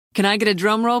Can I get a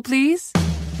drum roll, please?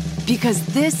 Because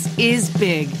this is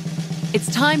big. It's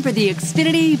time for the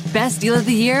Xfinity Best Deal of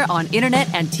the Year on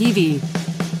Internet and TV.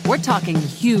 We're talking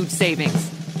huge savings.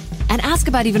 And ask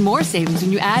about even more savings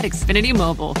when you add Xfinity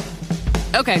Mobile.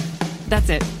 Okay, that's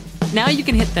it. Now you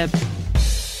can hit the...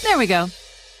 There we go.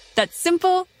 That's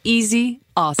simple, easy,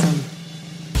 awesome.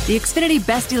 The Xfinity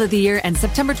Best Deal of the Year ends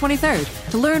September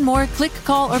 23rd. To learn more, click,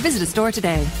 call, or visit a store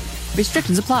today.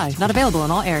 Restrictions apply. Not available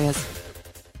in all areas.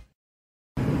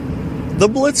 The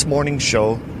Blitz Morning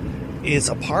Show is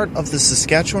a part of the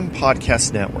Saskatchewan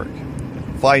Podcast Network.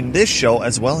 Find this show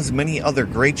as well as many other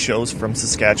great shows from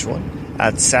Saskatchewan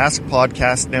at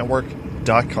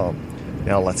saskpodcastnetwork.com.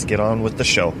 Now let's get on with the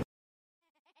show.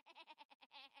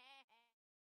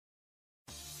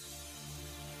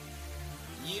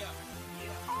 Yeah,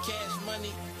 cash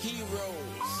money,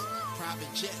 heroes,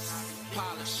 private jets,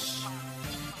 polish,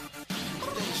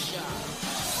 stay sharp.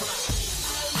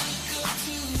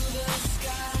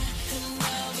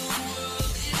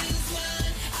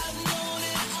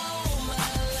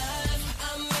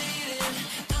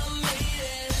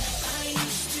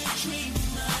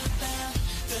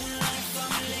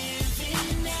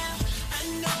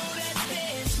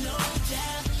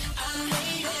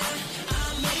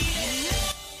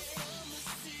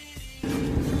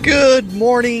 Good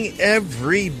morning,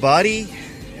 everybody.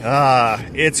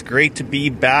 It's great to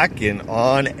be back and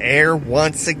on air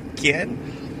once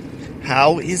again.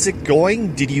 How is it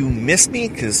going? Did you miss me?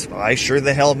 Because I sure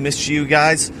the hell missed you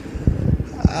guys.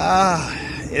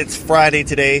 It's Friday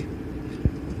today.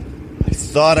 I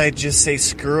thought I'd just say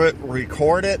screw it,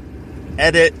 record it,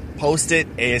 edit, post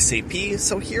it ASAP.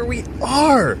 So here we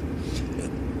are.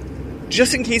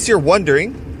 Just in case you're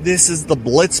wondering, this is the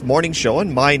Blitz Morning Show,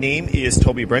 and my name is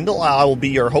Toby Brindle. I will be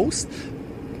your host.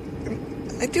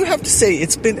 I do have to say,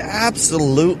 it's been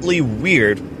absolutely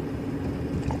weird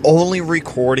only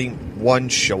recording one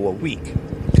show a week.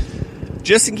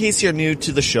 Just in case you're new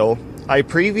to the show, I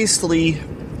previously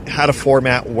had a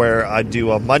format where I'd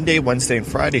do a Monday, Wednesday, and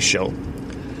Friday show.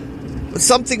 But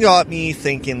something got me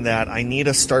thinking that I need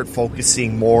to start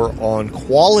focusing more on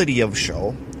quality of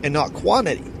show and not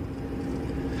quantity.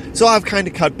 So I've kind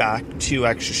of cut back 2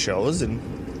 extra shows and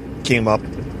came up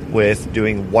with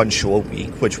doing 1 show a week,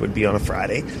 which would be on a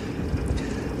Friday.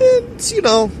 It's,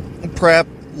 prep,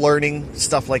 learning,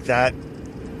 stuff like that.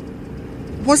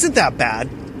 Wasn't that bad.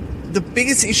 The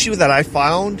biggest issue that I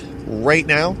found right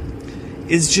now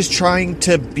is just trying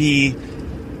to be,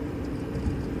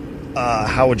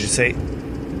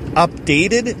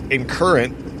 updated and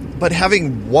current, but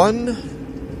having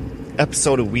 1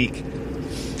 episode a week.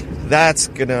 That's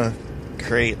gonna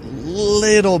create a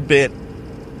little bit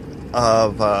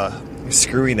of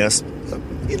screwiness.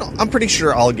 I'm pretty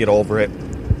sure I'll get over it.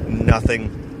 Nothing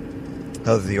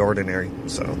of the ordinary.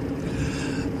 So,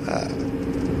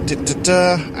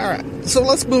 alright. So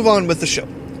let's move on with the show.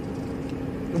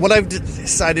 What I've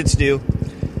decided to do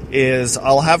is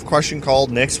I'll have Question Call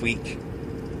next week.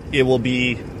 It will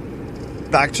be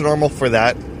back to normal for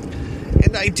that.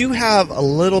 And I do have a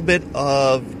little bit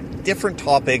of different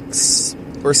topics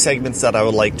or segments that I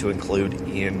would like to include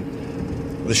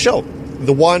in the show.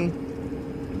 The one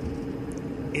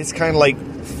is kind of like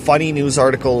funny news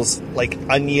articles, like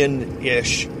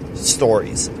Onion-ish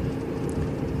stories.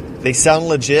 They sound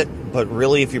legit, but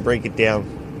really if you break it down,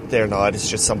 they're not. It's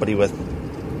just somebody with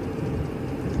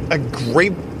a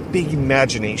great big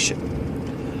imagination.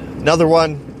 Another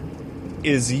one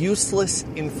is useless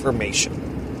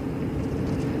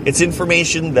information. It's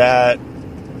information that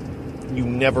you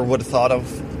never would have thought of,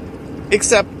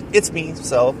 except it's me,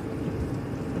 so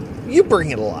you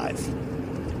bring it alive.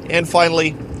 And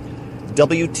finally,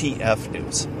 WTF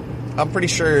News. I'm pretty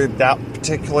sure that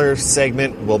particular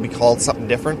segment will be called something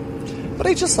different, but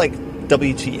I just like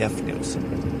WTF News.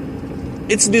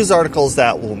 It's news articles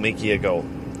that will make you go,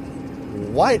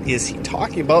 what is he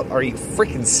talking about? Are you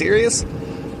freaking serious?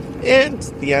 And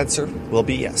the answer will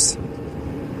be yes.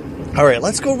 Alright,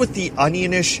 let's go with the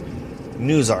Onion-ish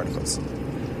news articles.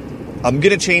 I'm going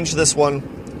to change this one.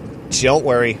 Don't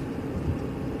worry.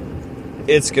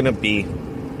 It's going to be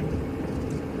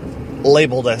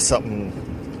labeled as something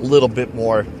a little bit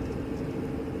more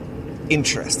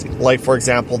interesting. Like, for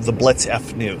example, the Blitz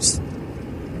F News.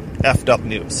 F'd up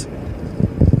news.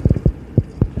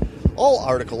 All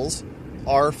articles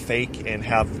are fake and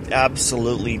have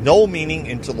absolutely no meaning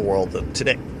into the world of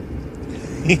today.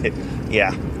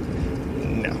 Yeah.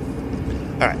 No.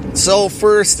 Alright, so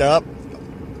first up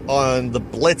on the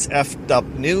Blitz F'd up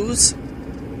news,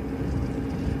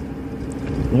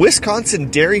 Wisconsin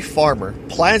dairy farmer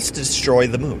plans to destroy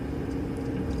the moon.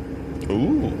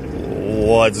 Ooh,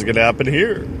 what's going to happen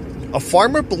here? A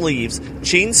farmer believes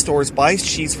chain stores buy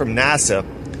cheese from NASA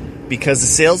because the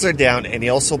sales are down, and he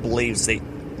also believes that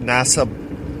NASA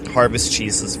harvests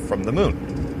cheeses from the moon.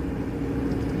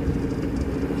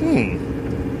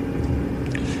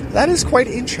 That is quite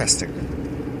interesting.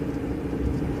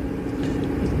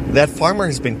 That farmer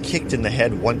has been kicked in the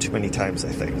head one too many times, I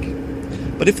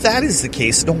think. But if that is the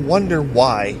case, no wonder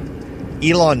why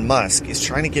Elon Musk is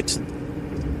trying to get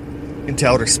into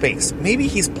outer space. Maybe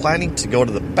he's planning to go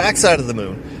to the backside of the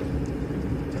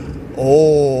moon.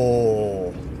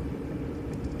 Oh.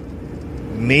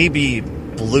 Maybe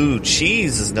blue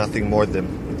cheese is nothing more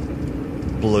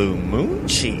than blue moon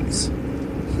cheese.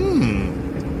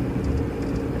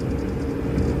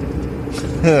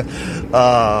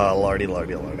 Lordy.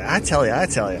 I tell you.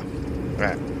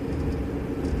 Right.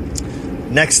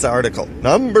 Next article.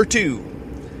 Number 2.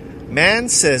 Man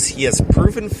says he has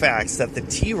proven facts that the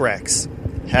T-Rex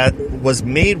was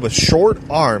made with short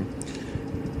arm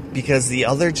because the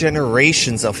other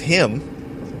generations of him,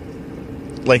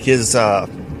 like his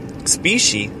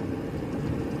species,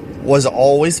 was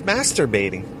always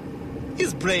masturbating.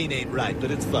 His brain ain't right,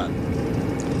 but it's fun.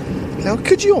 Now,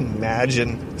 could you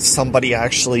imagine somebody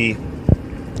actually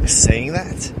saying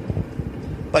that?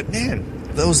 But man,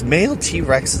 those male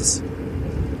T-Rexes,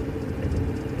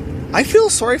 I feel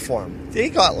sorry for them. They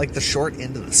got like the short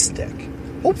end of the stick.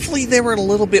 Hopefully they were a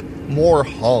little bit more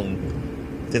hung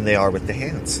than they are with the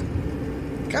hands.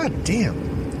 God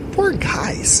damn. Poor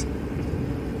guys.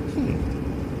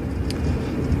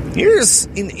 Here's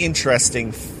an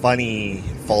interesting, funny,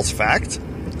 false fact.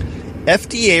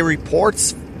 FDA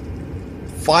reports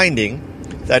finding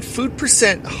that food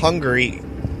percent hungry.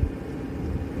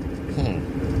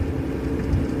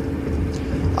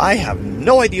 I have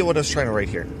no idea what I was trying to write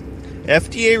here.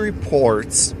 FDA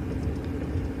reports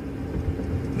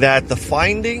that the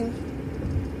finding.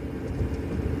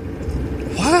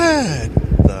 What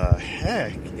the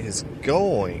heck is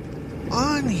going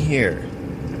on here?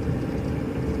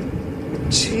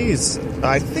 Jeez,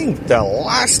 I think the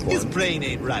last one. His brain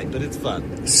ain't right, but it's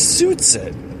fun. Suits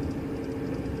it.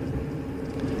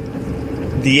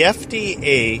 The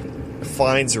FDA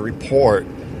finds a report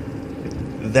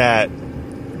that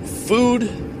food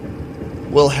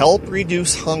will help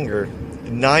reduce hunger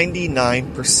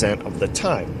 99% of the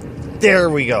time. There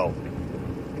we go.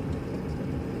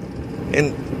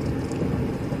 And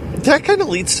that kind of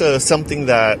leads to something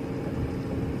that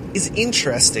is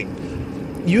interesting.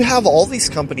 You have all these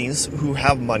companies who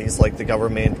have monies, like the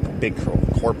government, big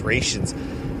corporations.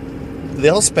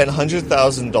 They'll spend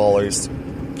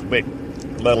 $100,000. Wait,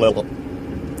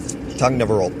 tongue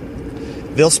never rolled.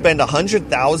 They'll spend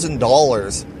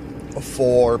 $100,000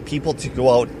 for people to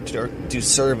go out to do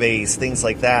surveys, things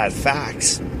like that.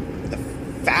 Facts.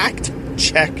 Fact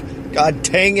check. God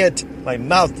dang it. My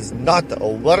mouth is not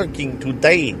working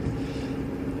today.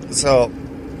 So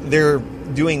they're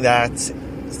doing that.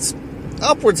 It's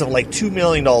upwards of like $2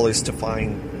 million to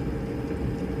find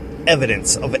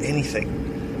evidence of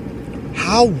anything.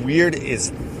 How weird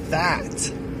is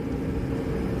that?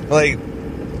 Like,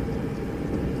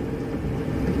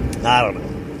 I don't know.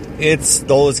 It's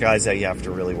those guys that you have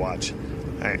to really watch.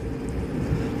 Alright.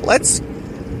 Let's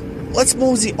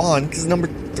mosey on, because number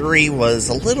 3 was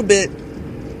a little bit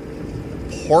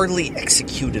poorly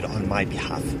executed on my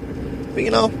behalf. But you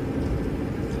know,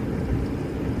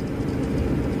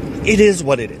 it is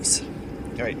what it is.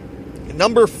 Alright.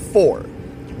 Number 4.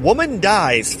 Woman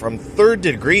dies from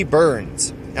 3rd-degree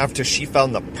burns after she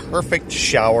found the perfect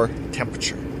shower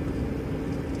temperature.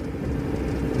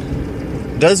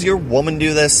 Does your woman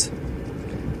do this?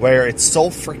 Where it's so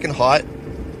freaking hot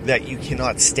that you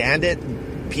cannot stand it,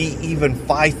 be even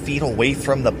 5 feet away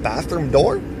from the bathroom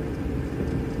door?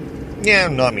 Yeah,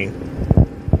 not me.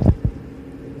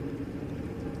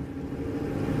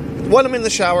 When I'm in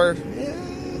the shower,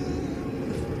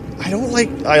 I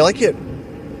like it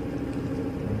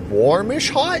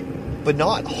warmish hot, but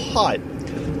not hot.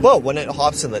 But when it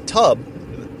hops in the tub,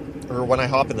 or when I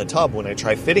hop in the tub, when I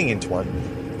try fitting into one,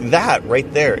 that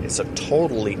right there is a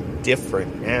totally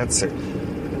different answer.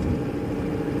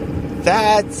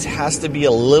 That has to be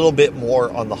a little bit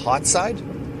more on the hot side,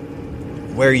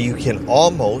 where you can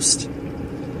almost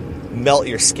melt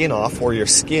your skin off, or your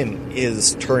skin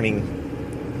is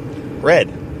turning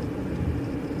red.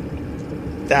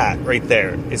 That right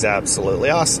there is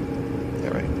absolutely awesome. All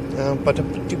right.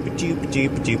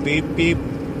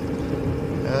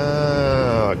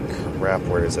 Oh, crap.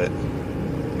 Where is it?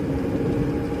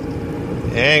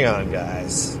 Hang on,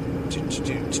 guys.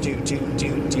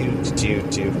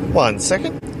 1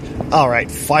 second. All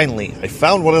right. Finally, I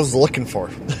found what I was looking for.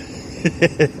 All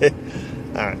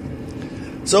right.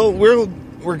 So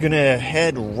we're going to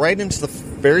head right into the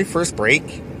very first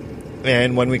break.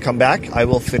 And when we come back, I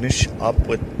will finish up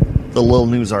with the little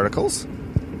news articles.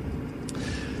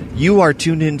 You are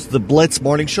tuned into the Blitz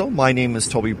Morning Show. My name is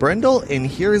Toby Brendel, and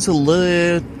here's a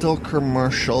little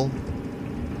commercial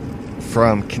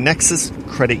from Connexus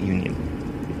Credit Union.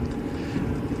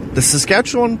 The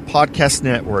Saskatchewan Podcast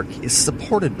Network is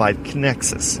supported by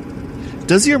Connexus.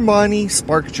 Does your money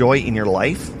spark joy in your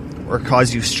life or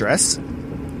cause you stress?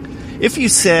 If you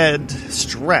said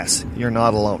stress, you're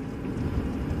not alone.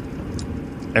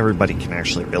 Everybody can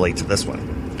actually relate to this one.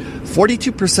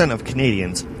 42% of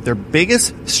Canadians, their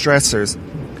biggest stressors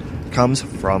comes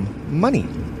from money.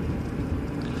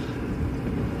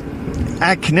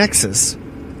 At Connexus,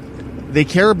 they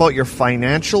care about your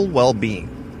financial well-being.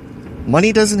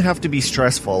 Money doesn't have to be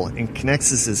stressful, and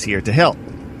Connexus is here to help.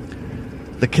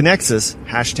 The Connexus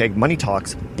 #Money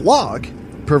Talks blog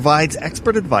provides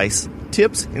expert advice,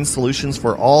 tips, and solutions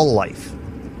for all life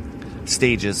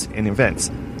stages and events.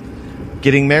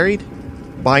 Getting married,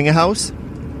 buying a house,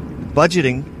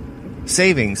 budgeting,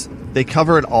 savings, they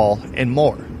cover it all and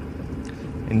more.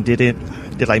 And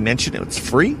did I mention it's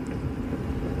free?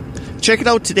 Check it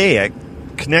out today at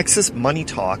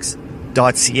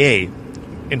connexusmoneytalks.ca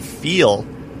and feel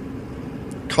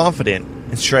confident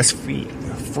and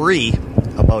stress-free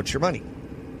about your money.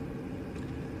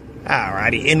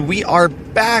 Alrighty, and we are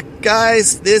back,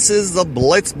 guys. This is the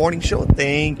Blitz Morning Show.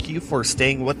 Thank you for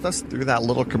staying with us through that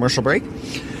little commercial break.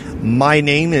 My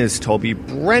name is Toby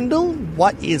Brendel.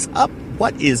 What is up?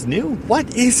 What is new?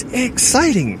 What is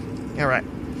exciting? Alright.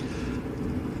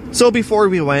 So before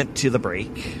we went to the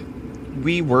break,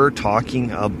 we were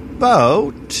talking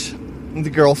about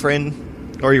the girlfriend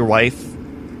or your wife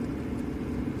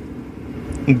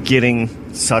getting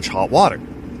such hot water.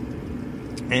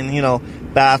 And, you know,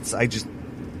 baths,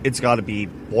 it's got to be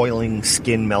boiling,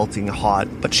 skin melting hot.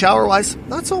 But shower-wise,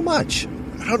 not so much.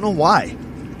 I don't know why.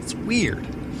 It's weird.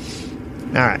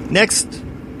 Alright, next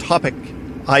topic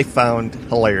I found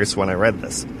hilarious when I read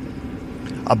this.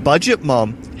 A budget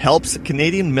mom helps the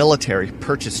Canadian military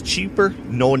purchase cheaper,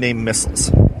 no-name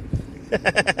missiles.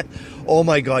 Oh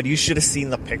my god, you should have seen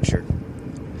the picture.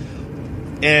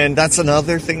 And that's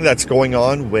another thing that's going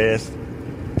on with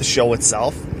the show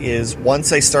itself, is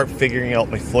once I start figuring out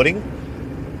my footing,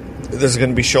 there's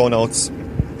going to be show notes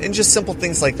and just simple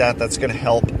things like that that's going to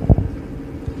help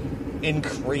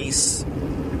increase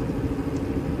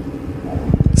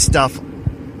stuff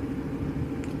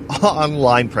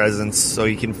online presence so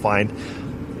you can find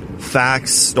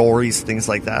facts, stories, things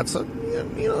like that. So,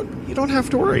 you know, you don't have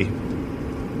to worry.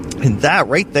 And that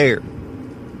right there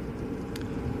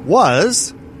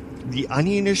was the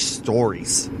Onionish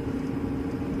stories.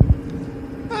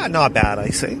 Not bad, I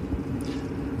say.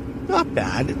 Not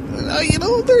bad. You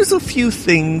know, there's a few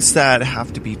things that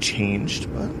have to be changed,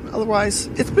 but otherwise,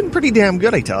 it's been pretty damn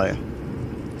good, I tell you.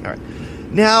 Alright.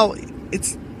 Now,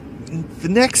 the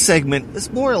next segment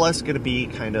is more or less going to be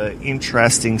kind of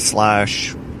interesting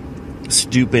 /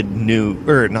 stupid news,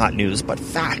 or not news, but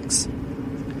facts.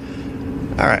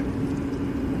 Alright.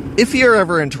 If you're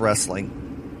ever into wrestling,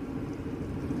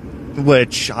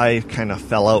 which I kind of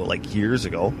fell out like years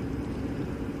ago,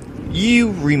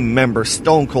 you remember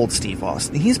Stone Cold Steve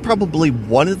Austin. He's probably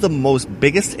one of the most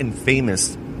biggest and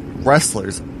famous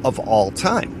wrestlers of all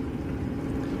time.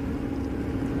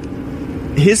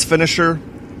 His finisher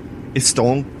is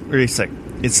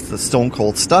it's the Stone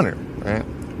Cold Stunner, right?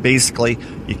 Basically,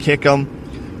 you kick him,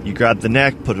 you grab the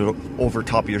neck, put it over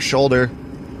top of your shoulder,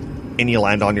 and you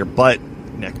land on your butt.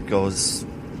 Neck goes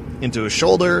into his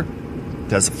shoulder,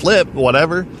 does a flip,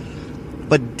 whatever.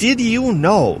 But did you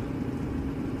know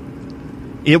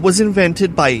it was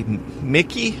invented by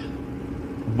Mickey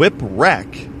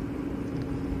Whipwreck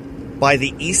by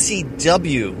the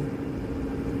ECW,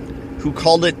 who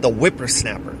called it the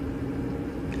Whippersnapper?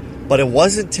 But it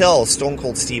wasn't until Stone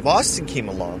Cold Steve Austin came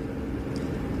along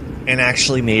and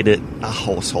actually made it a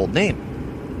household name.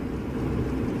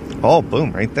 Oh,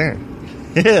 boom, right there.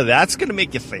 That's going to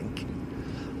make you think.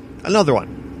 Another one.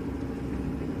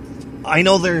 I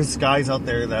know there's guys out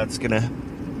there that's going to,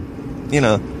 you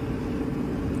know,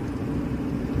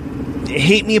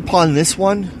 hate me upon this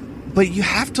one, but you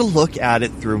have to look at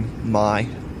it through my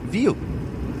view.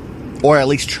 Or at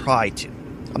least try to.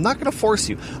 I'm not going to force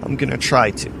you. I'm going to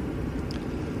try to.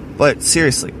 But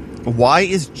seriously, why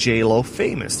is J-Lo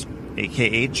famous?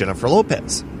 AKA Jennifer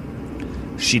Lopez.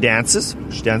 She dances.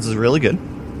 She dances really good.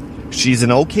 She's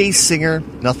an okay singer.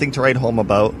 Nothing to write home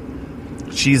about.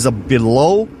 She's a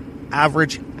below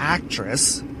average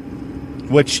actress.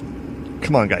 Which,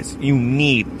 come on guys, you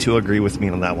need to agree with me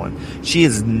on that one. She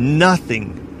is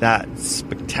nothing that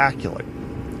spectacular.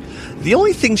 The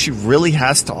only thing she really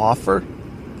has to offer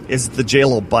is the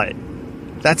JLo butt.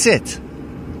 That's it.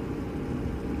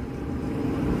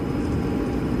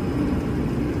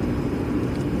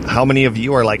 How many of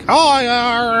you are like,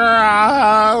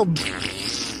 oh,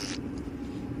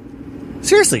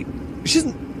 seriously, she's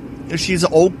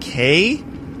okay,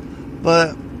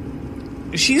 but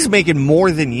she's making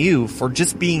more than you for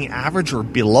just being average or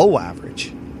below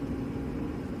average.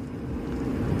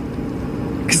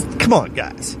 'Cause, come on,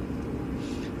 guys.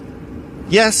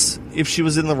 Yes, if she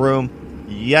was in the room,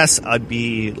 yes, I'd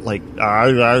be like,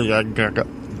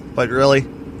 but really,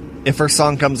 if her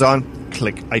song comes on,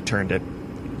 click, I turned it.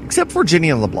 Except for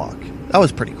Ginny on the Block. That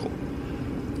was pretty cool.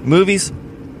 Movies,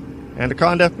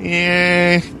 Anaconda,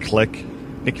 click.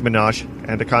 Nicki Minaj,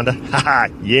 Anaconda, haha,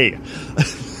 yeah.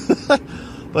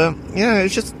 But, yeah,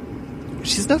 it's just,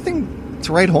 she's nothing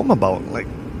to write home about. Like,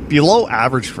 below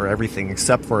average for everything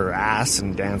except for her ass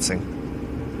and dancing.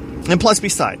 And plus,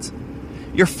 besides,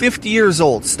 you're 50 years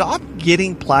old. Stop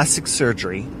getting plastic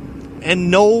surgery,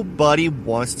 and nobody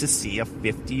wants to see a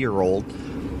 50-year-old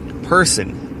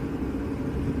person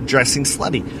dressing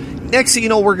slutty. Next thing you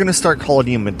know, we're going to start calling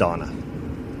you Madonna.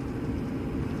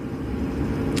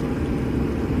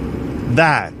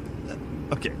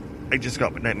 Okay, I just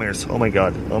got my nightmares. Oh my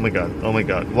god, oh my god, oh my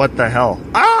god. What the hell?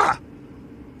 Ah!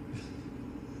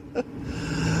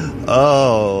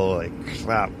 Oh,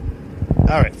 crap.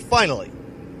 Alright, finally.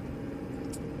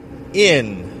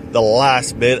 In the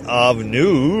last bit of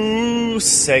news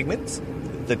segment,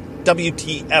 the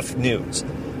WTF news.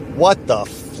 What the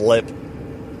flip?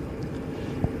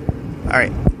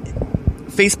 Alright.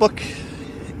 Facebook,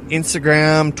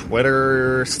 Instagram,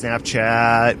 Twitter,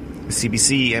 Snapchat,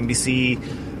 CBC, NBC,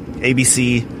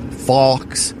 ABC,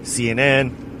 Fox,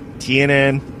 CNN,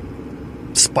 TNN,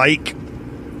 Spike.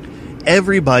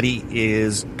 Everybody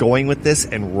is going with this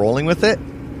and rolling with it.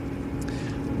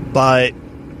 But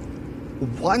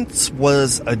once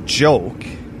was a joke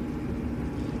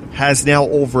has now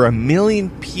over 1 million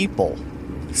people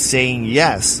saying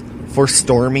yes for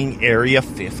storming Area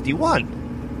 51.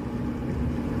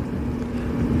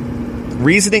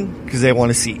 Reasoning? Because they want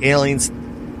to see aliens,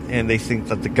 and they think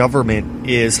that the government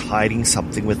is hiding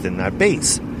something within that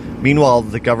base. Meanwhile,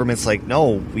 the government's like,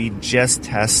 no, we just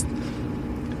test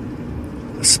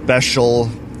special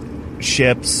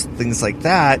ships, things like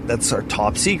that. That's our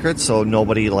top secret, so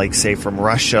nobody, like, say, from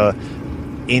Russia,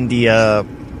 India,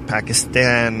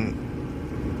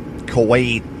 Pakistan,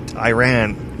 Kuwait,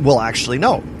 Iran will actually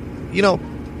know. You know,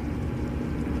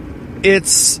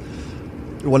 it's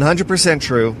 100%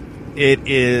 true. It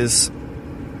is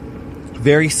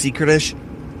very secretish.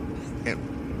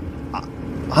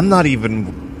 I'm not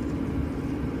even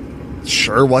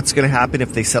sure what's going to happen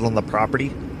if they settle on the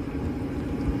property.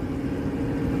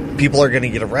 People are going to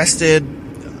get arrested.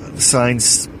 The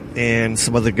signs and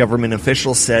some of the government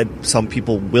officials said some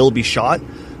people will be shot.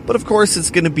 But of course,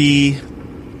 it's going to be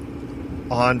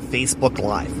on Facebook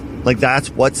Live. Like, that's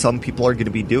what some people are going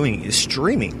to be doing, is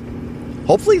streaming.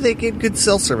 Hopefully they get good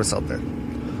cell service out there.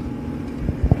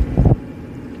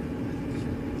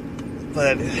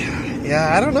 But,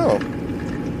 yeah, I don't know.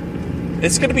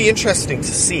 It's going to be interesting to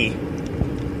see,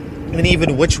 and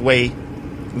even which way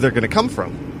they're going to come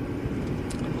from.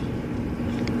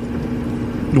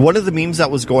 One of the memes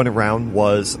that was going around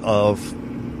was of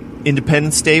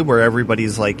Independence Day, where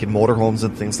everybody's like in motorhomes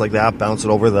and things like that,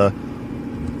 bouncing over the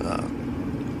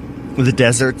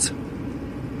desert. It's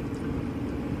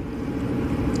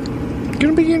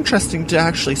going to be interesting to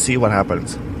actually see what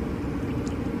happens.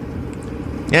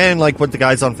 And like what the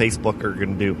guys on Facebook are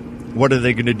going to do. What are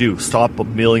they going to do? Stop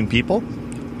 1 million people?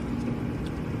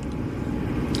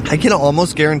 I can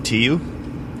almost guarantee you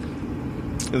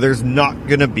there's not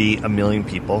going to be 1 million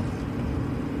people.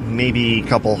 Maybe a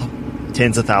couple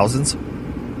tens of thousands.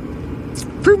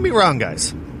 Prove me wrong,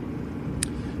 guys.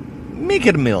 Make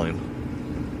it 1 million.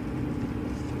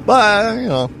 But, you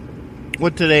know,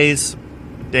 with today's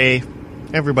day,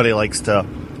 everybody likes to,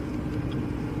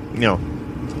 you know,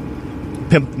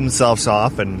 pimp themselves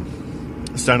off and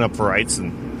stand up for rights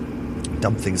and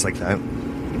dumb things like that.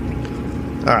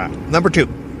 Alright, number 2.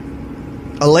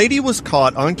 A lady was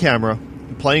caught on camera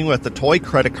playing with a toy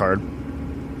credit card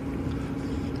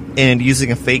and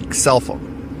using a fake cell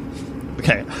phone.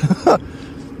 Okay.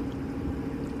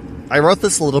 I wrote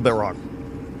this a little bit wrong.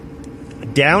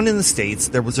 Down in the States,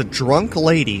 there was a drunk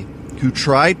lady who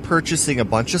tried purchasing a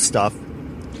bunch of stuff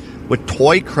with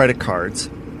toy credit cards,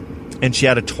 and she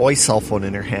had a toy cell phone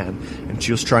in her hand, and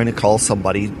she was trying to call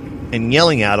somebody and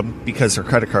yelling at them because her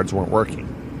credit cards weren't working.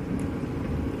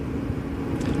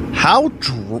 How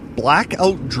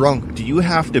blackout drunk do you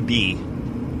have to be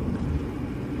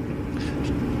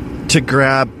to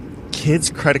grab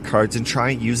kids' credit cards and try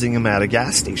using them at a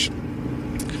gas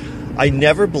station? I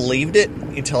never believed it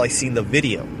until I seen the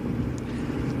video.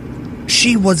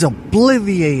 She was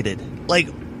obliviated, like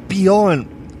beyond.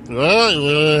 I'm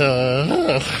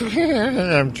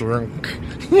drunk.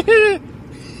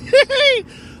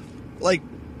 Like,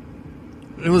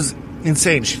 it was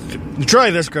insane. Try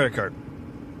this credit card.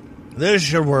 This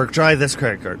should work. Try this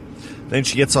credit card. Then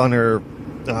she gets on her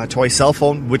toy cell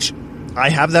phone, which I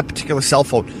have that particular cell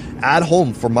phone at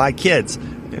home for my kids.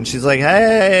 And she's like,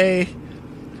 hey,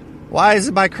 why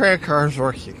isn't my credit card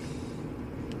working?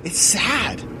 It's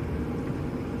sad.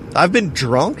 I've been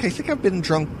drunk. I think I've been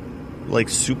drunk like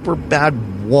super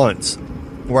bad once,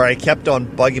 where I kept on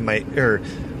bugging my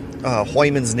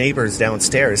Hoyman's neighbors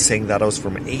downstairs saying that I was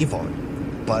from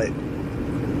Avon. But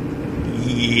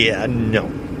yeah, no.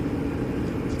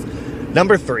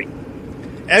 Number 3.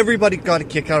 Everybody got a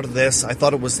kick out of this. I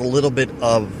thought it was a little bit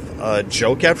of a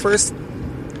joke at first.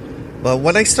 But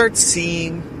when I start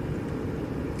seeing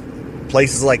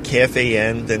places like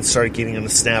KFAN, then started getting on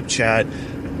Snapchat,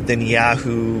 then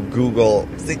Yahoo, Google,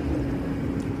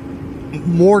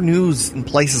 more news in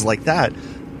places like that,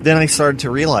 then I started to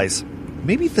realize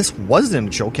maybe this wasn't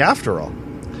a joke after all.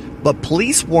 But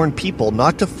police warned people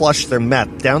not to flush their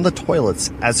meth down the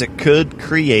toilets as it could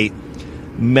create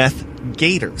meth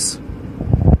gators.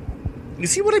 You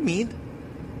see what I mean?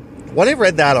 When I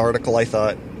read that article, I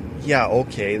thought, yeah,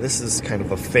 okay, this is kind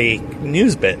of a fake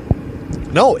news bit.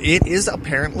 No, it is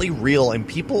apparently real, and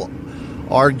people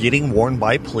are getting warned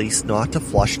by police not to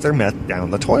flush their meth down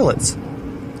the toilets.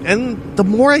 And the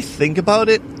more I think about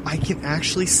it, I can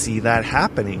actually see that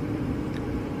happening.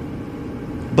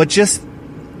 But just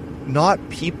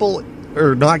not people,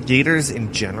 or not gators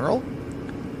in general.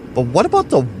 But what about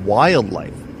the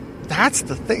wildlife? That's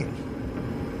the thing.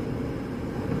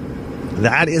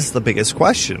 That is the biggest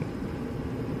question.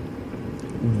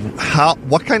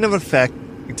 What kind of effect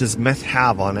does meth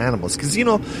have on animals? Because,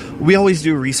 we always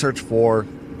do research for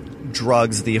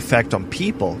drugs, the effect on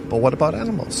people. But what about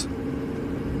animals?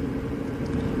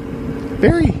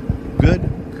 Very good,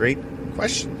 great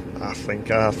question. I think.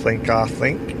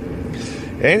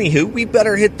 Anywho, we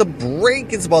better hit the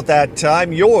break. It's about that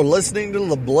time. You're listening to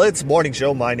the Blitz Morning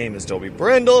Show. My name is Toby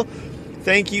Brendel.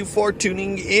 Thank you for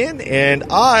tuning in, and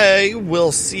I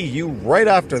will see you right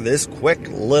after this quick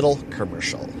little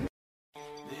commercial.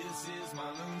 This is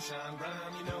my moonshine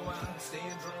rhyme. You know I'm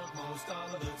staying drunk most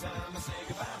all of the time. I say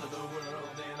goodbye to the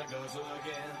world, then I goes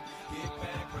again. Kick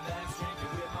back, relax, drinking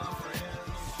with my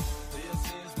friends. This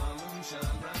is my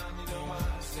moonshine rhyme. You know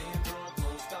I'm staying drunk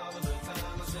most all of the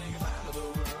time. I say goodbye to the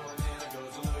world, then I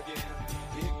goes again.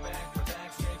 Kick back,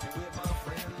 relax, drinking with my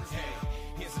friends. Hey,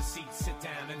 here's a seat, sit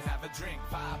down and have a drink.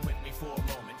 Vibe with me for a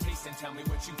moment, taste and tell me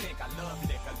what you think. I love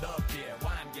liquor, love beer.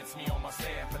 Wine gets me almost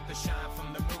there, but the shine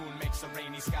from the moon makes a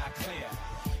rainy sky clear.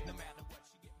 No matter what,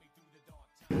 you get me through the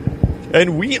dawn.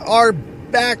 And we are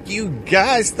back, you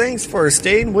guys. Thanks for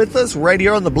staying with us right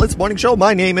here on the Blitz Morning Show.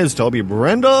 My name is Toby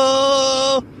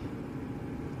Brendel.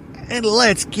 And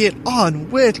let's get on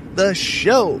with the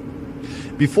show.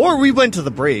 Before we went to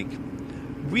the break,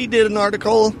 we did an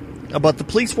article about the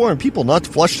police warning people not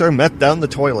to flush their meth down the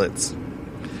toilets.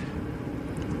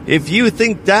 If you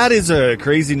think that is a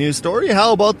crazy news story,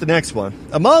 how about the next one?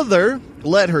 A mother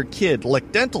let her kid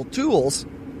lick dental tools,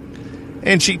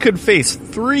 and she could face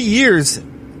 3 years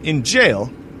in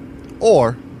jail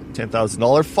or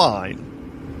 $10,000 fine.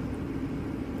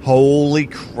 Holy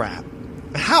crap.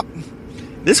 How?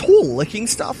 This whole licking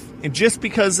stuff, and just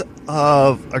because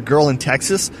of a girl in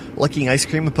Texas licking ice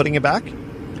cream and putting it back,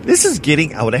 this is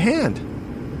getting out of hand.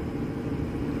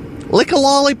 Lick a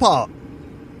lollipop.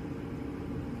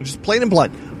 Just plain and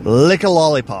blunt. Lick a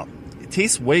lollipop. It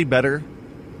tastes way better,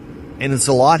 and it's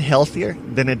a lot healthier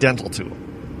than a dental tool.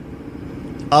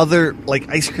 Other, like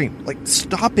ice cream. Like,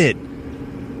 stop it.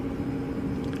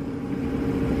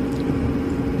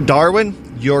 Darwin,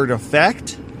 your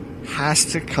defect has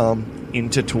to come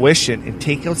into tuition and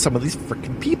take out some of these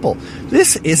freaking people.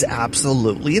 This is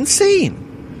absolutely insane.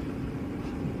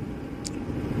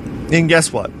 And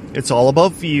guess what? It's all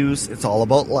about views. It's all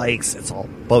about likes. It's all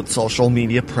about social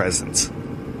media presence.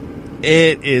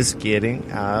 It is getting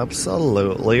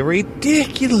absolutely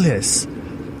ridiculous.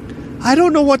 I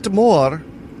don't know what more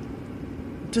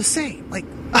to say. Like,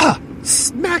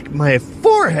 smack my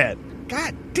forehead.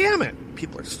 God damn it.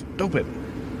 People are stupid.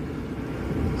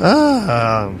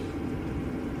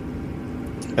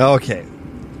 Okay.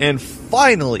 And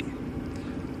finally,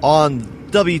 on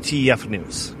WTF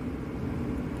News.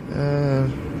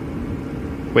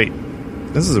 Wait,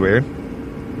 this is weird.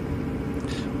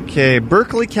 Okay,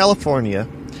 Berkeley, California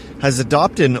has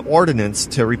adopted an ordinance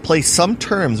to replace some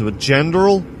terms with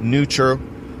gender neutral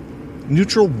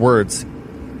words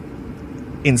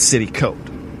in city code.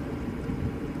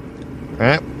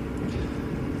 Alright?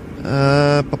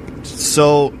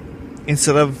 So,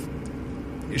 instead of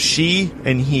she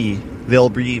and he, they'll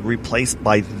be replaced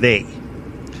by they.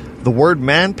 The word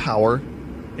manpower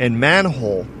and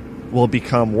manhole will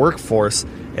become workforce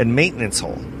and maintenance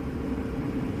hole.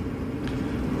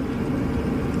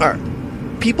 Alright.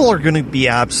 People are going to be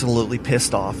absolutely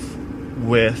pissed off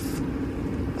with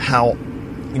how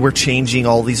we're changing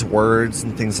all these words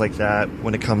and things like that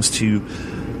when it comes to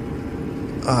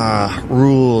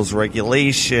rules,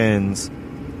 regulations,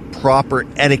 proper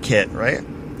etiquette, right?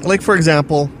 Like, for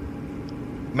example,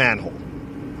 manhole.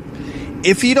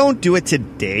 If you don't do it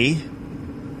today,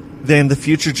 then the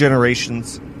future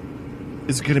generations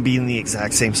is going to be in the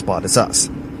exact same spot as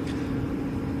us.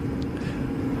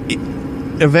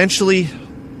 Eventually,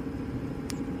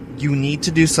 you need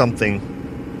to do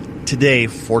something today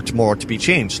for tomorrow to be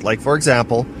changed. Like, for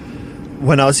example,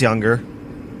 when I was younger,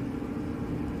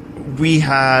 we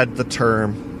had the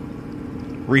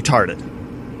term retarded.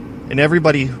 And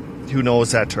everybody who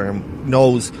knows that term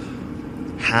knows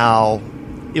how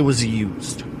it was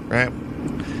used, right?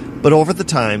 But over the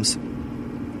times,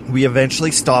 we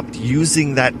eventually stopped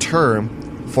using that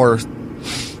term for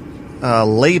a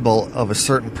label of a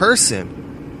certain person.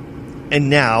 And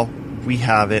now we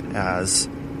have it as...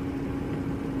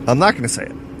 I'm not going to say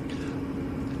it.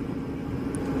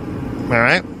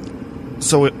 Alright?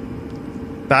 So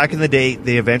back in the day,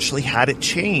 they eventually had it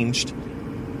changed.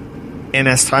 And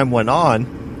as time went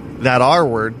on, that R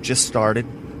word just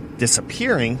started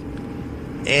disappearing.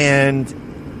 And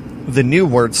the new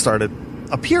word started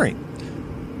appearing.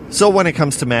 So when it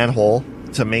comes to manhole,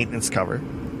 to maintenance cover,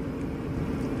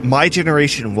 my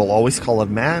generation will always call it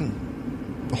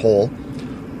manhole.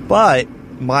 But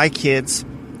my kids,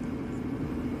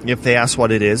 if they ask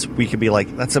what it is, we could be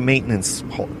like, that's a maintenance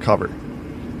cover.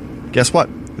 Guess what?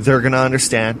 They're going to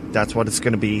understand that's what it's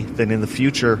going to be. Then in the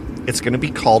future, it's going to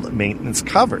be called a maintenance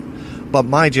cover. But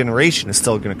my generation is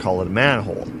still going to call it a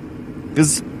manhole.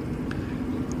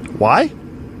 Why?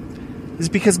 It's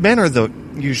because men are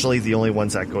usually the only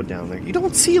ones that go down there. You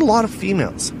don't see a lot of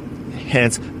females.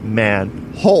 Hence,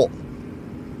 manhole.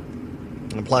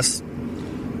 And plus,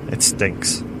 it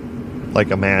stinks. Like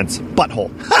a man's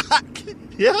butthole.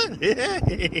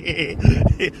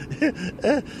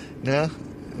 No.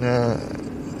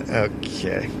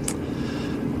 Okay.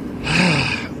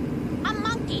 A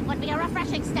monkey would be a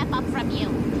refreshing step up from you.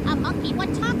 A monkey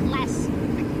would talk less.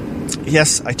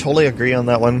 Yes, I totally agree on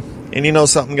that one. And you know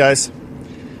something, guys?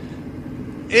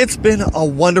 It's been a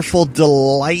wonderful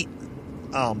delight.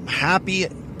 I'm happy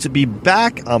to be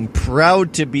back. I'm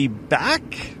proud to be back.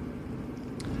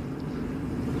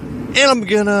 And I'm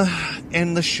gonna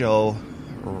end the show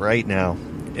right now.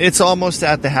 It's almost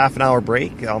at the half an hour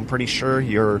break. I'm pretty sure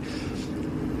you're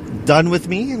done with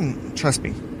me. And trust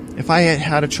me, if I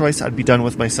had a choice, I'd be done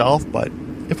with myself. But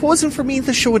if it wasn't for me,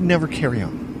 the show would never carry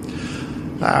on.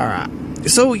 Alright.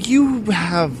 So you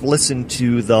have listened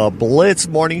to the Blitz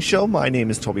Morning Show. My name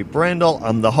is Toby Brendel.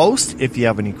 I'm the host. If you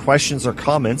have any questions or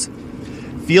comments,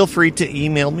 feel free to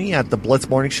email me at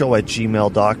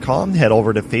theblitzmorningshow@gmail.com. Head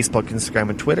over to Facebook,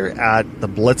 Instagram, and Twitter at The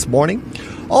Blitz Morning.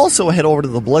 Also, head over to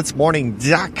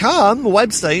theblitzmorning.com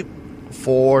website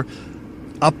for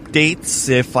updates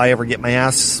if I ever get my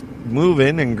ass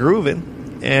moving and grooving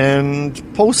and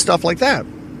post stuff like that.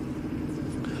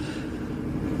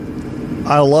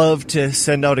 I love to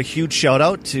send out a huge shout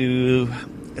out to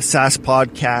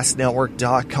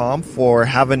SaaSPodcastNetwork.com for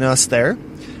having us there,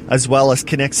 as well as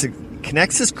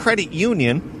Connexus Credit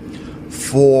Union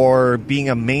for being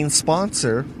a main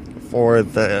sponsor for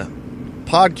the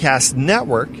podcast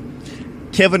network,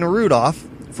 Kevin Rudolph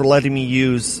for letting me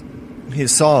use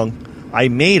his song I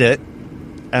Made It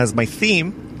as my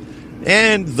theme,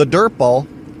 and the Dirtball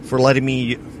for letting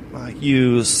me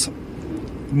use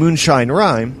Moonshine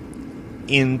Rhyme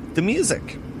in the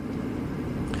music.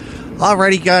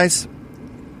 Alrighty, guys.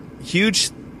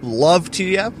 Huge love to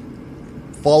you.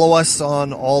 Follow us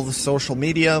on all the social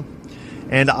media.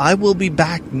 And I will be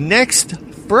back next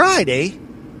Friday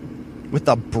with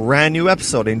a brand new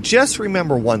episode. And just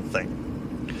remember one thing.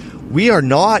 We are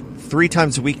not 3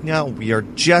 times a week now. We are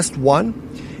just one.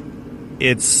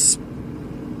 It's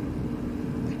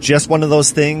just one of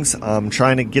those things. I'm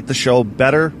trying to get the show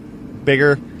better,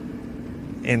 bigger,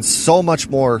 and so much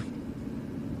more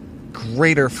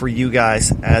greater for you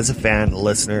guys as a fan,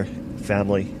 listener,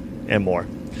 family, and more.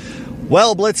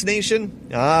 Well, Blitz Nation,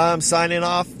 I'm signing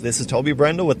off. This is Toby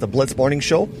Brendel with the Blitz Morning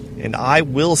Show, and I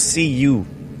will see you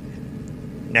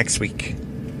next week.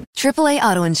 AAA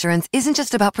Auto Insurance isn't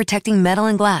just about protecting metal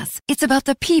and glass. It's about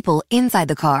the people inside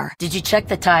the car. Did you check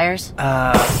the tires?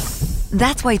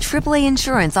 That's why AAA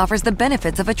Insurance offers the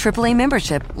benefits of a AAA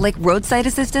membership, like roadside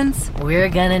assistance. We're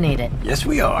gonna need it. Yes,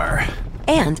 we are.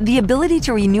 And the ability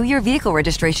to renew your vehicle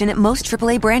registration at most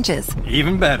AAA branches.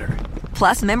 Even better.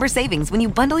 Plus member savings when you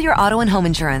bundle your auto and home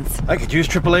insurance. I could use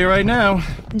AAA right now.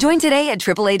 Join today at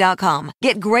AAA.com.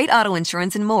 Get great auto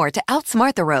insurance and more to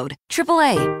outsmart the road.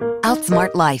 AAA.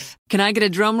 Outsmart life. Can I get a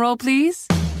drum roll, please?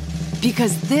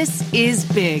 Because this is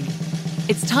big.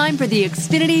 It's time for the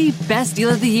Xfinity Best Deal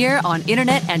of the Year on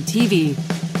Internet and TV.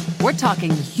 We're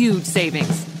talking huge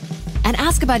savings. And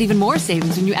ask about even more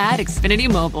savings when you add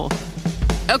Xfinity Mobile.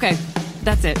 Okay,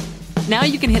 that's it. Now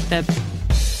you can hit the...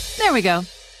 There we go.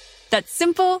 That's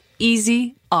simple,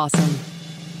 easy, awesome.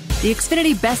 The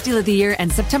Xfinity Best Deal of the Year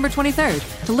ends September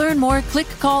 23rd. To learn more, click,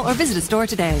 call, or visit a store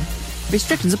today.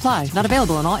 Restrictions apply. Not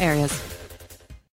available in all areas.